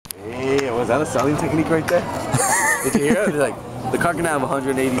that a selling technique right there? Did you hear it? Like, the car can have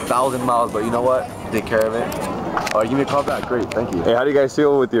 180,000 miles, but you know what? Take care of it. Alright, give me a call back. Great, thank you. Hey, how do you guys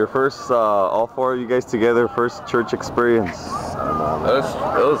feel with your first, all four of you guys together, first church experience?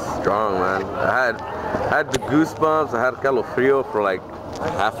 It was strong, man. I had the goosebumps. I had calofrio for like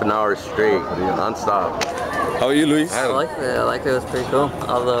half an hour straight, non-stop. How are you, Luis? I liked it. I liked it. It was pretty cool.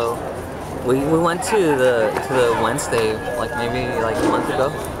 Although we went to the Wednesday, like maybe like a month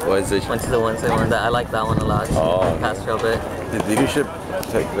ago. Wednesday. Went to the Wednesday one. That I like that one a lot. Oh, pastoral bit. The leadership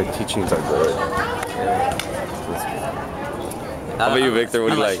teachings are good. How about you, Victor? What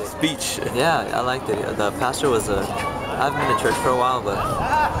do you like? Speech. Yeah, I liked it. The pastor was I've been to church for a while, but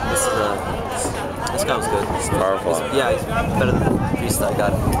this guy was good. It's powerful. Yeah, he's better than the priest I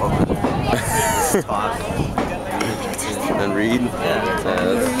got over there. Talk. And read?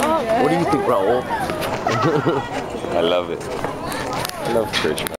 Yeah. What do you think, Raul? I love it. I love church, man.